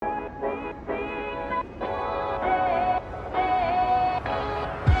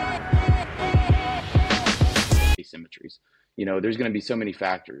there's going to be so many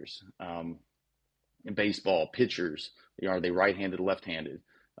factors. In baseball, pitchers, are they right-handed, left-handed?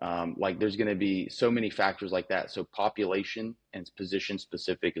 Like there's going to be so many factors like that. So population and position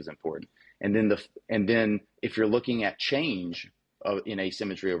specific is important. And then if you're looking at change in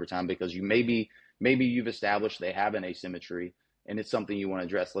asymmetry over time, because maybe you've established they have an asymmetry and it's something you want to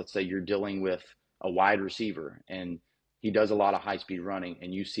address. Let's say you're dealing with a wide receiver and he does a lot of high-speed running,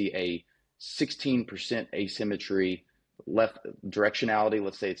 and you see a 16% asymmetry left directionality.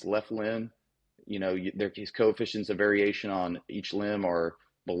 Let's say it's left limb. His coefficients of variation on each limb are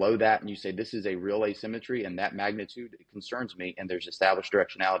below that, and you say this is a real asymmetry and that magnitude, it concerns me, and there's established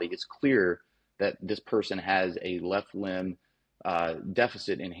directionality. It's clear that this person has a left limb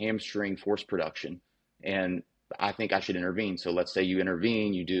deficit in hamstring force production, and I think I should intervene. So let's say you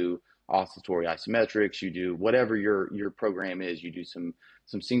intervene, you do oscillatory isometrics, you do whatever your program is, you do some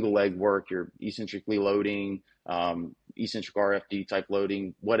single leg work, you're eccentrically loading, eccentric RFD type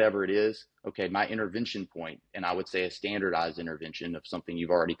loading, whatever it is. Okay, my intervention point, and I would say a standardized intervention of something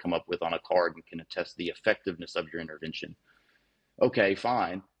you've already come up with on a card and can attest the effectiveness of your intervention. Okay,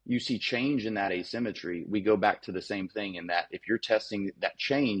 fine. You see change in that asymmetry. We go back to the same thing in that if you're testing, that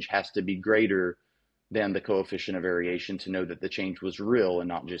change has to be greater than the coefficient of variation to know that the change was real and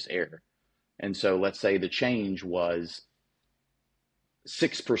not just error. And so let's say the change was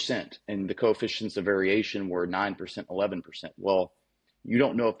 6% and the coefficients of variation were 9%, 11%. Well, you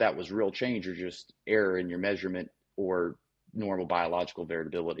don't know if that was real change or just error in your measurement or normal biological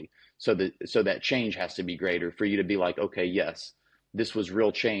variability. So that change has to be greater for you to be like, okay, yes, this was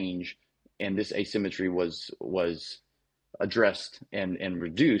real change and this asymmetry was addressed and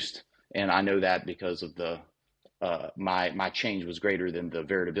reduced. And I know that because of my change was greater than the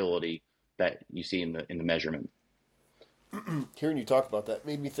variability that you see in the measurement. Hearing you talk about that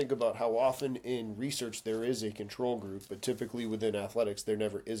made me think about how often in research there is a control group, but typically within athletics there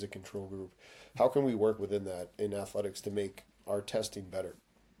never is a control group. How can we work within that in athletics to make our testing better?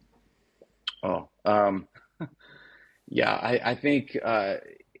 Oh, yeah, I think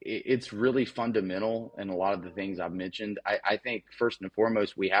it's really fundamental in a lot of the things I've mentioned. I think first and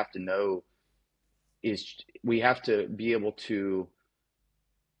foremost, we have to be able to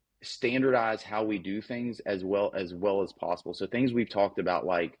standardize how we do things as possible. So things we've talked about,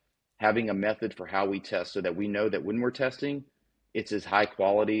 like having a method for how we test so that we know that when we're testing, it's as high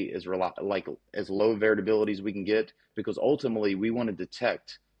quality like as low variability as we can get, because ultimately we want to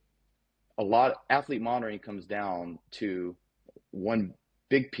detect a lot. Athlete monitoring comes down to one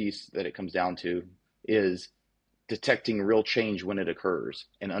big piece that it comes down to is detecting real change when it occurs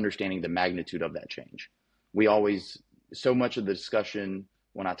and understanding the magnitude of that change. So much of the discussion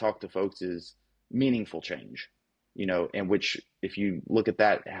when I talk to folks is meaningful change, and which if you look at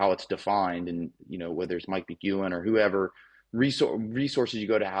that, how it's defined, and, whether it's Mike McEwen or whoever, resources you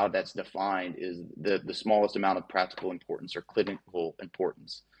go to, how that's defined is the smallest amount of practical importance or clinical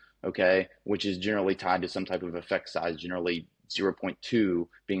importance, okay, which is generally tied to some type of effect size, generally 0.2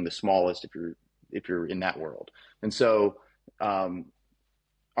 being the smallest if you're in that world. And so, all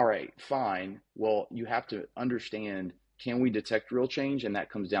right, fine. Well, you have to understand, can we detect real change? And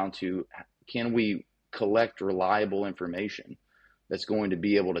that comes down to, can we collect reliable information that's going to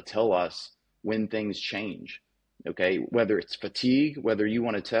be able to tell us when things change? Okay, whether it's fatigue, whether you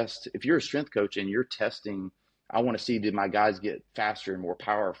want to test, if you're a strength coach and you're testing, I want to see, did my guys get faster and more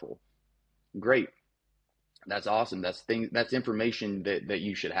powerful? Great. That's awesome. That's information that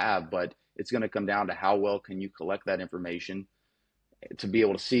you should have, but it's going to come down to how well can you collect that information to be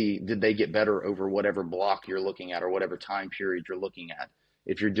able to see, did they get better over whatever block you're looking at or whatever time period you're looking at.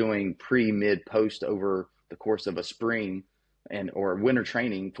 If you're doing pre, mid, post over the course of a spring or winter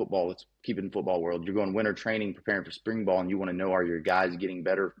training, football, let's keep it in football world, you're going winter training, preparing for spring ball, and you want to know, are your guys getting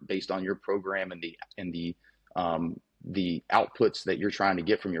better based on your program and the outputs that you're trying to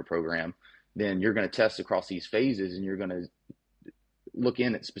get from your program, then you're going to test across these phases and you're going to look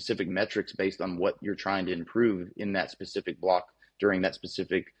in at specific metrics based on what you're trying to improve in that specific block during that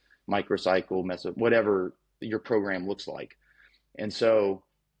specific microcycle, whatever your program looks like. And so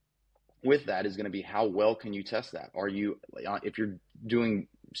with that is going to be, how well can you test that? If you're doing,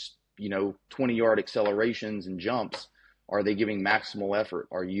 20-yard accelerations and jumps, are they giving maximal effort?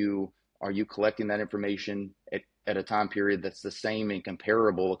 Are you collecting that information at a time period that's the same and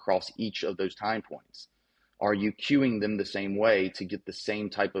comparable across each of those time points? Are you cueing them the same way to get the same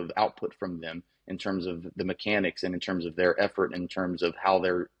type of output from them in terms of the mechanics and in terms of their effort, in terms of how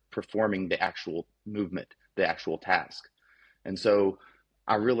they're performing the actual movement, the actual task? And so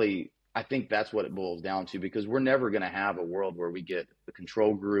I think that's what it boils down to, because we're never going to have a world where we get a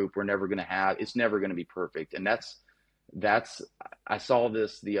control group. It's never going to be perfect. And that's I saw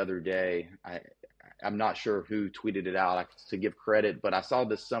this the other day. I'm not sure who tweeted it out to give credit, but I saw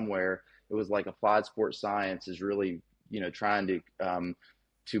this somewhere. It was like applied sports science is really, trying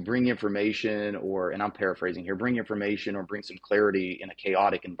to bring information, or, and I'm paraphrasing here, bring information or bring some clarity in a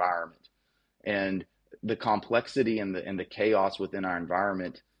chaotic environment. And the complexity and the chaos within our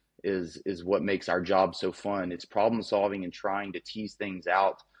environment is what makes our job so fun. It's problem solving and trying to tease things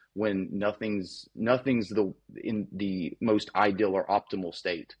out when nothing's the in the most ideal or optimal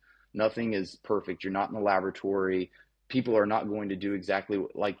state. Nothing is perfect. You're not in the laboratory. People are not going to do exactly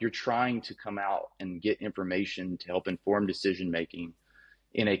like you're trying to come out and get information to help inform decision making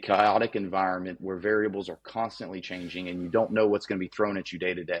in a chaotic environment where variables are constantly changing and you don't know what's going to be thrown at you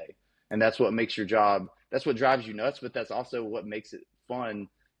day to day. And that's what makes your job, that's what drives you nuts, but that's also what makes it fun.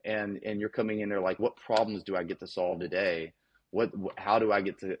 And you're coming in there like, what problems do I get to solve today? How do I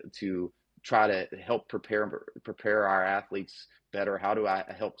get to try to help prepare our athletes better? How do I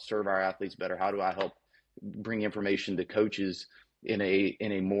help serve our athletes better? How do I help bring information to coaches in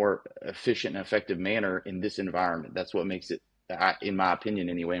a more efficient and effective manner in this environment? That's what makes it, in my opinion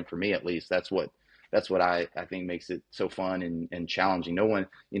anyway, and for me at least, that's what I think makes it so fun and challenging. No one,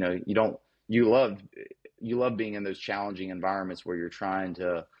 you don't, you love being in those challenging environments where you're trying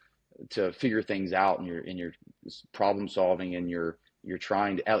to figure things out, and you're problem solving, and you're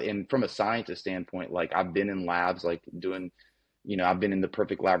trying to, and from a scientist standpoint, like I've been in labs, like doing, I've been in the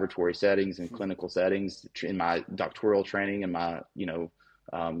perfect laboratory settings and clinical settings in my doctoral training and my,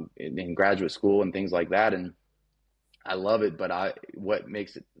 in graduate school and things like that. And I love it, but what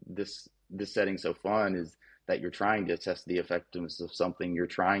makes this setting so fun is that you're trying to test the effectiveness of something. You're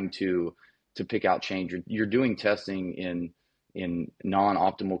trying to pick out change. You're doing testing in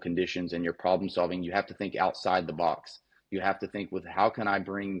non-optimal conditions, and you're problem solving. You have to think outside the box. You have to think with how can I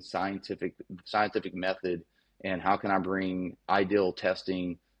bring scientific method, and how can I bring ideal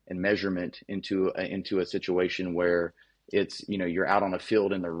testing and measurement into a situation where it's, you're out on a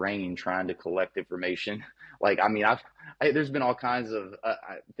field in the rain trying to collect information. Like, I mean, there's been all kinds of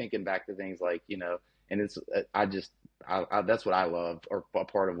thinking back to things like, and it's that's what I love, or a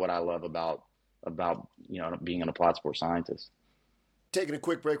part of what I love about being an applied sports scientist. Taking a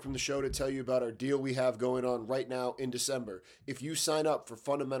quick break from the show to tell you about our deal we have going on right now in December. If you sign up for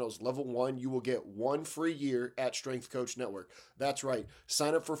Fundamentals Level 1, you will get 1 free year at Strength Coach Network. That's right.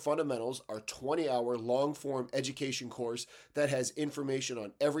 Sign up for Fundamentals, our 20-hour long-form education course that has information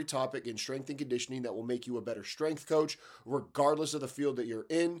on every topic in strength and conditioning that will make you a better strength coach, regardless of the field that you're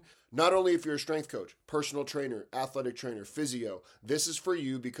in. Not only if you're a strength coach, personal trainer, athletic trainer, physio, this is for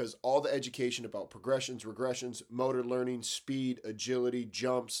you because all the education about progressions, regressions, motor learning, speed, agility,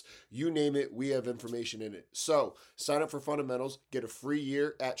 jumps, you name it, we have information in it. So sign up for Fundamentals, get a free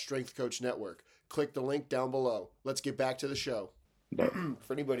year at Strength Coach Network. Click the link down below. Let's get back to the show. But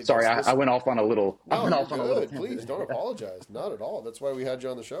For anybody sorry, that's I listening, went off on a little. I no, went you're off on a little good. tangent. Please don't apologize. Not at all. That's why we had you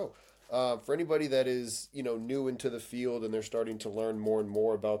on the show. For anybody that is, new into the field and they're starting to learn more and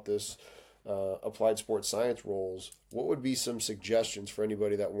more about this applied sports science roles, what would be some suggestions for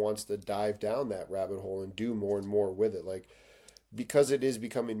anybody that wants to dive down that rabbit hole and do more and more with it? Like, because it is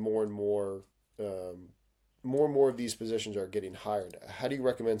becoming more and more of these positions are getting hired. How do you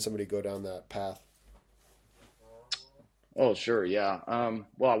recommend somebody go down that path? Oh, sure, yeah.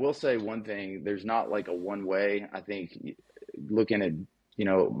 Well, I will say one thing. There's not like a one way. I think looking at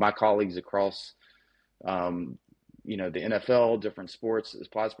my colleagues across the NFL, different sports,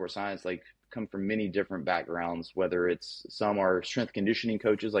 applied sports science, like come from many different backgrounds, whether it's some are strength conditioning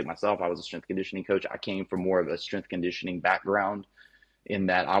coaches like myself. I was a strength conditioning coach. I came from more of a strength conditioning background in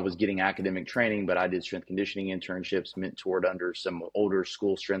that I was getting academic training, but I did strength conditioning internships, mentored under some older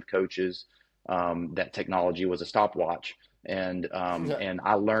school strength coaches. That technology was a stopwatch. And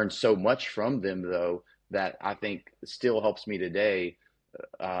I learned so much from them though that I think still helps me today,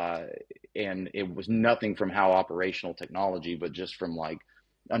 uh, and it was nothing from how operational technology, but just from like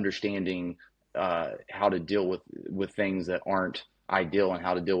understanding how to deal with things that aren't ideal, and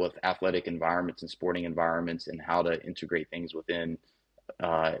how to deal with athletic environments and sporting environments, and how to integrate things within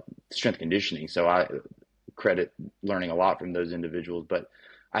uh, strength conditioning. So I credit learning a lot from those individuals. But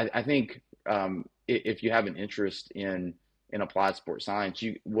I think if you have an interest in applied sports science,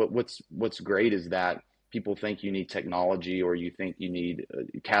 what's great is that people think you need technology, or you think you need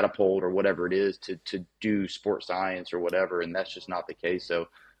a catapult or whatever it is to do sports science or whatever, and that's just not the case. So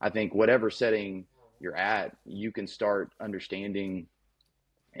I think whatever setting you're at, you can start understanding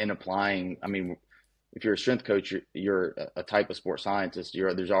and applying. I mean, if you're a strength coach, you're a type of sports scientist.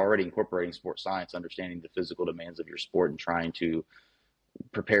 There's already incorporating sports science, understanding the physical demands of your sport, and trying to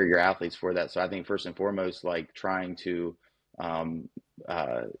prepare your athletes for that. So I think first and foremost, like trying to um,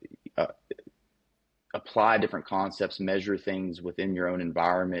 uh, uh, apply different concepts, measure things within your own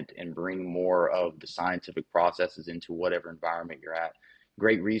environment, and bring more of the scientific processes into whatever environment you're at.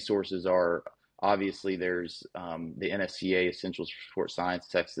 Great resources are obviously there's the NSCA Essentials for Sports Science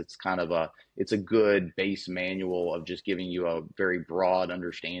text. It's kind of it's a good base manual of just giving you a very broad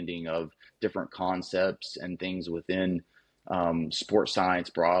understanding of different concepts and things within sports science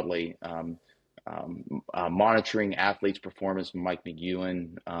broadly. Monitoring athletes' performance from Mike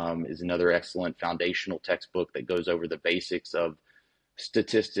McEwen is another excellent foundational textbook that goes over the basics of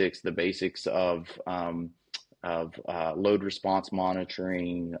statistics, the basics of load response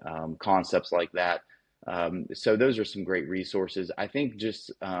monitoring, concepts like that. So those are some great resources. I think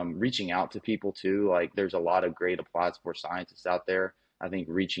just reaching out to people too, like there's a lot of great applied sports scientists out there. I think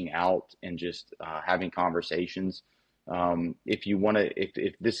reaching out and just having conversations. If you want to,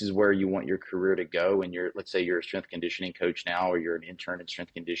 if this is where you want your career to go, and let's say you're a strength conditioning coach now, or you're an intern in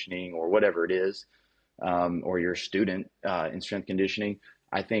strength conditioning, or whatever it is, or you're a student in strength conditioning,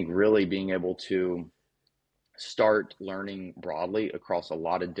 I think really being able to start learning broadly across a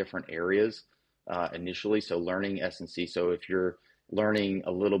lot of different areas initially. So learning S&C. So if you're learning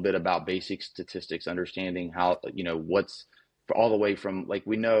a little bit about basic statistics, understanding how, what's all the way from like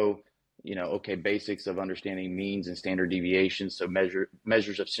we know, okay, basics of understanding means and standard deviations. So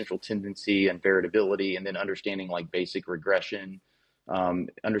measures of central tendency and variability, and then understanding like basic regression,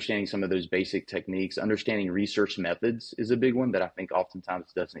 understanding some of those basic techniques, understanding research methods is a big one that I think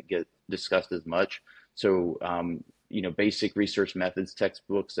oftentimes doesn't get discussed as much. So, basic research methods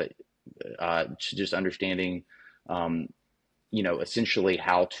textbooks that just understanding, essentially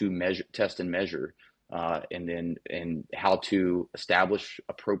how to measure, test, and measure, and how to establish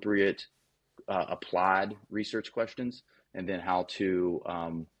appropriate applied research questions, and then how to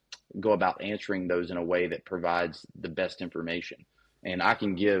go about answering those in a way that provides the best information. And I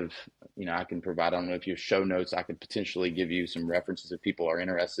can give, I can provide, I don't know if you have show notes, I could potentially give you some references if people are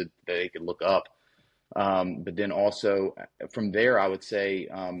interested that they could look up. But then also from there, I would say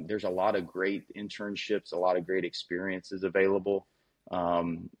there's a lot of great internships, a lot of great experiences available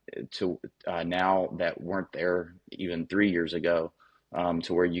to now that weren't there even 3 years ago,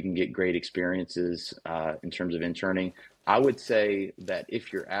 to where you can get great experiences in terms of interning. I would say that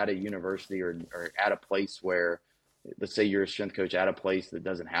if you're at a university or at a place where, let's say you're a strength coach at a place that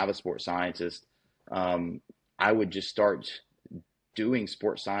doesn't have a sports scientist, I would just start doing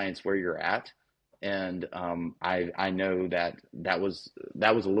sports science where you're at. And I know that was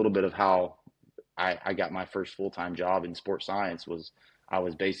a little bit of how I got my first full-time job in sports science. Was I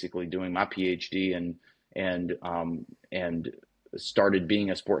was basically doing my PhD and started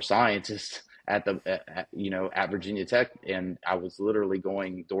being a sports scientist at Virginia Tech, and I was literally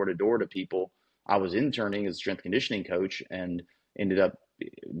going door to door to people. I was interning as a strength conditioning coach and ended up,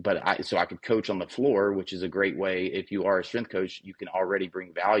 so I could coach on the floor, which is a great way. If you are a strength coach, you can already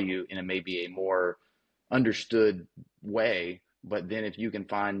bring value in maybe a more understood way. But then if you can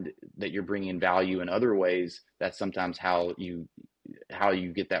find that you're bringing value in other ways, that's sometimes how you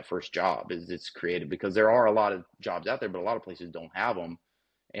get that first job, is it's created, because there are a lot of jobs out there, but a lot of places don't have them.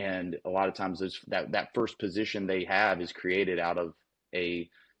 And a lot of times that first position they have is created out of a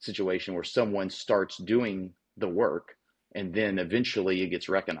situation where someone starts doing the work, and then eventually it gets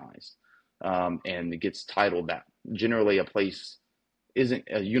recognized, and it gets titled that. Generally, a place isn't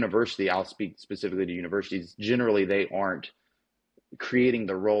a university. I'll speak specifically to universities. Generally, they aren't creating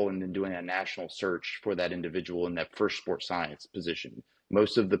the role and then doing a national search for that individual in that first sports science position.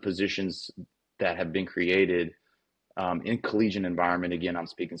 Most of the positions that have been created in collegiate environment, again, I'm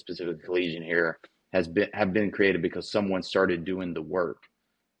speaking specifically collegiate here, have been created because someone started doing the work,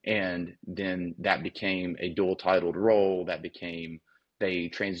 and then that became a dual titled role. They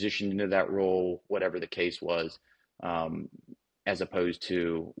transitioned into that role, whatever the case was, um, as opposed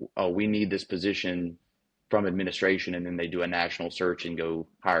to, oh, we need this position from administration, and then they do a national search and go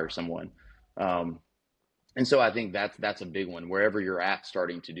hire someone. Um, and so I think that's a big one, wherever you're at,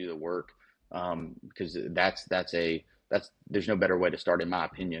 starting to do the work, because that's there's no better way to start, in my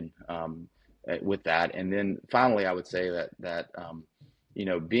opinion, with that. And then finally, I would say that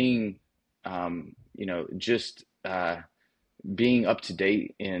being just being up to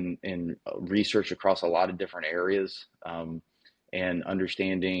date in research across a lot of different areas, and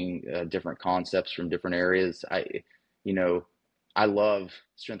understanding different concepts from different areas. You know, I love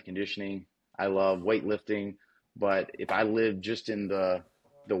strength conditioning. I love weightlifting, but if I lived just in the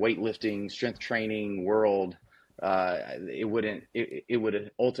weightlifting strength training world, it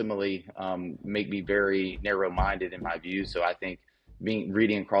would ultimately make me very narrow minded in my views. So I think being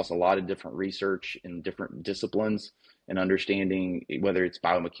reading across a lot of different research in different disciplines and understanding whether it's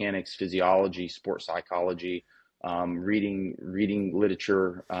biomechanics, physiology, sports psychology, reading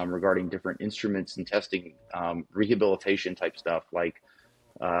literature regarding different instruments and testing, rehabilitation type stuff.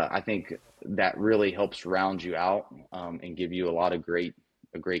 I think that really helps round you out and give you a lot of great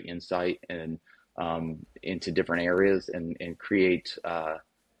insight and into different areas and create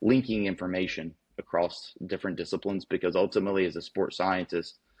linking information across different disciplines because ultimately as a sports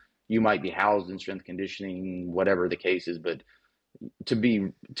scientist you might be housed in strength conditioning whatever the case is, but to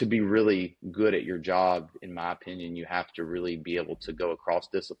be really good at your job in my opinion you have to really be able to go across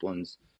disciplines